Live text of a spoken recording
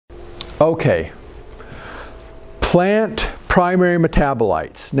Okay. Plant primary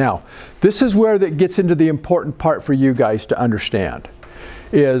metabolites. Now, this is where that gets into the important part for you guys to understand.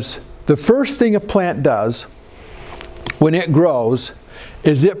 Is the first thing a plant does when it grows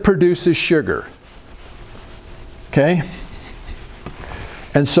is it produces sugar. Okay?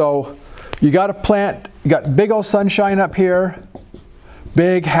 And so you got a plant, you got big old sunshine up here,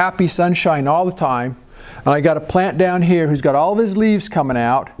 big happy sunshine all the time. And I got a plant down here who's got all of his leaves coming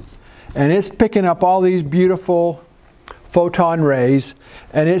out, and it's picking up all these beautiful photon rays,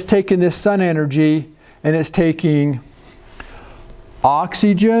 and it's taking this sun energy and it's taking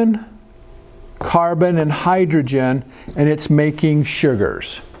oxygen, carbon, and hydrogen, and it's making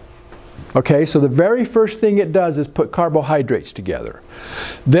sugars. Okay, so the very first thing it does is put carbohydrates together.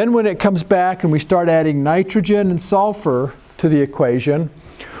 Then when it comes back and we start adding nitrogen and sulfur to the equation,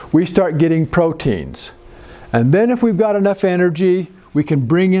 we start getting proteins. And then if we've got enough energy, we can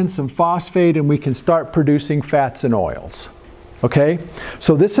bring in some phosphate and we can start producing fats and oils. Okay?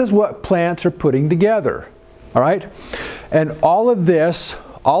 So this is what plants are putting together. All right? And all of this,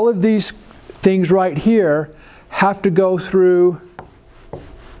 all of these things right here have to go through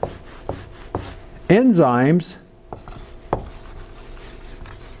enzymes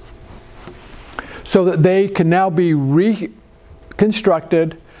so that they can now be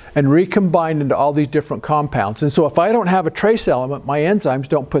reconstructed and recombined into all these different compounds. And so if I don't have a trace element, my enzymes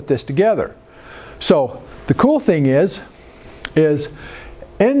don't put this together. So the cool thing is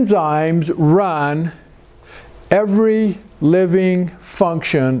enzymes run every living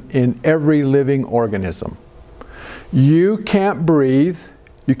function in every living organism. You can't breathe,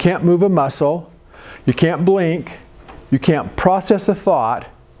 you can't move a muscle, you can't blink, you can't process a thought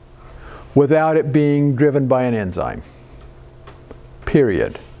without it being driven by an enzyme.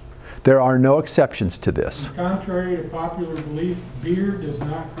 Period. There are no exceptions to this. And contrary to popular belief, beer does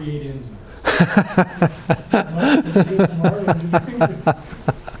not create enzymes.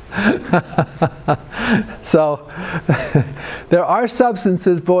 So, there are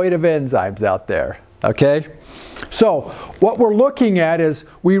substances void of enzymes out there, okay? So, what we're looking at is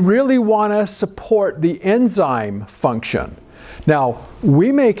we really want to support the enzyme function. Now,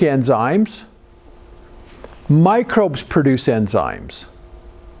 we make enzymes. Microbes produce enzymes.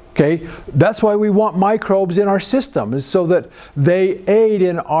 Okay? That's why we want microbes in our system, is so that they aid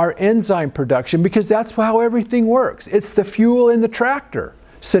in our enzyme production, because that's how everything works. It's the fuel in the tractor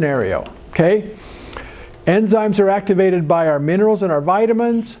scenario. Okay? Enzymes are activated by our minerals and our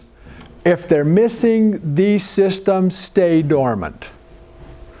vitamins. If they're missing, these systems stay dormant.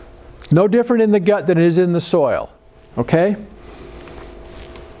 No different in the gut than it is in the soil. Okay?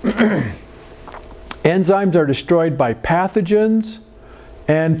 Enzymes are destroyed by pathogens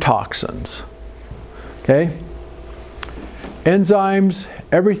and toxins. Okay? Enzymes,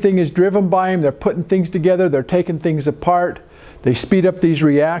 everything is driven by them. They're putting things together. They're taking things apart. They speed up these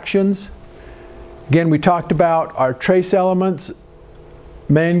reactions. Again, we talked about our trace elements,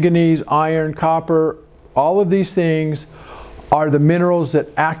 manganese, iron, copper. All of these things are the minerals that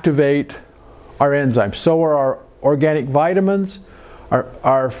activate our enzymes. So are our organic vitamins,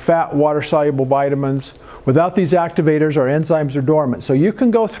 our fat, water-soluble vitamins. Without these activators, our enzymes are dormant. So you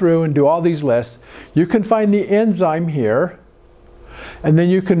can go through and do all these lists. You can find the enzyme here, and then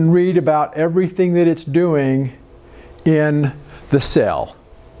you can read about everything that it's doing in the cell.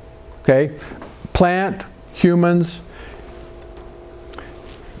 Okay? Plant, humans.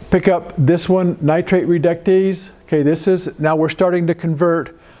 Pick up this one, nitrate reductase. Okay, this is, now we're starting to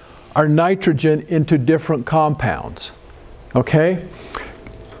convert our nitrogen into different compounds. Okay?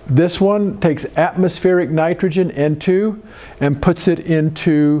 This one takes atmospheric nitrogen, N2, and puts it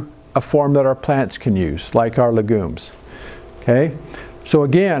into a form that our plants can use, like our legumes. Okay? So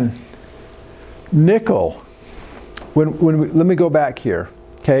again, nickel, let me go back here.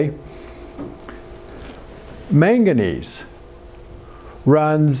 Okay? Manganese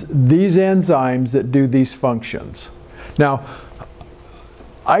runs these enzymes that do these functions. Now,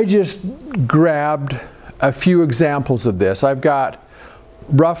 I just grabbed a few examples of this. I've got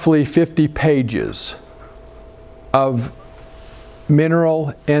roughly 50 pages of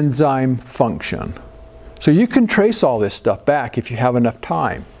mineral enzyme function. So you can trace all this stuff back if you have enough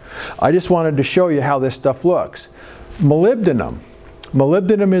time. I just wanted to show you how this stuff looks. Molybdenum.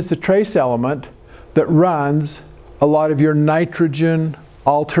 Molybdenum is the trace element that runs a lot of your nitrogen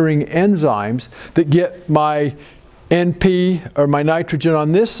altering enzymes that get my NP, or my nitrogen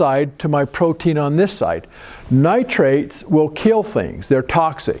on this side, to my protein on this side. Nitrates will kill things. They're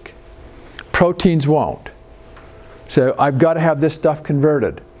toxic. Proteins won't. So I've got to have this stuff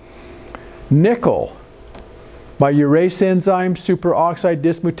converted. Nickel. My urease enzyme, superoxide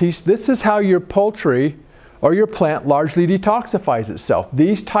dismutase. This is how your poultry or your plant largely detoxifies itself.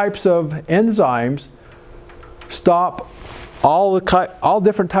 These types of enzymes stop all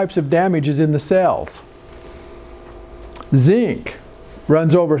different types of damages in the cells. Zinc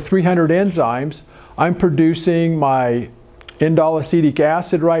runs over 300 enzymes. I'm producing my indole acetic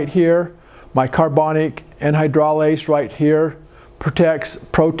acid right here, my carbonic anhydrolase right here, protects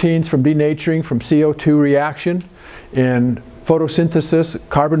proteins from denaturing from CO2 reaction in photosynthesis,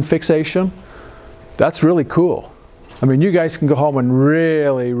 carbon fixation. That's really cool. I mean, you guys can go home and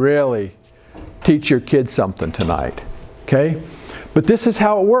really, really teach your kids something tonight, okay? But this is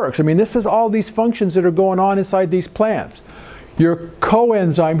how it works. I mean, this is all these functions that are going on inside these plants. Your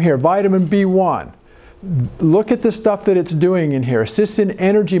coenzyme here, vitamin B1, look at the stuff that it's doing in here. Assists in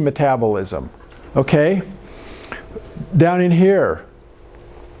energy metabolism, okay? Down in here,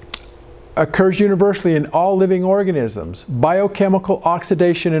 occurs universally in all living organisms. Biochemical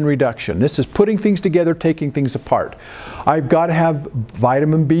oxidation and reduction. This is putting things together, taking things apart. I've got to have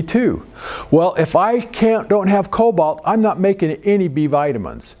vitamin B2. Well, if I don't have cobalt, I'm not making any B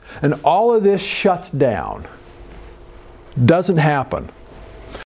vitamins. And all of this shuts down. Doesn't happen.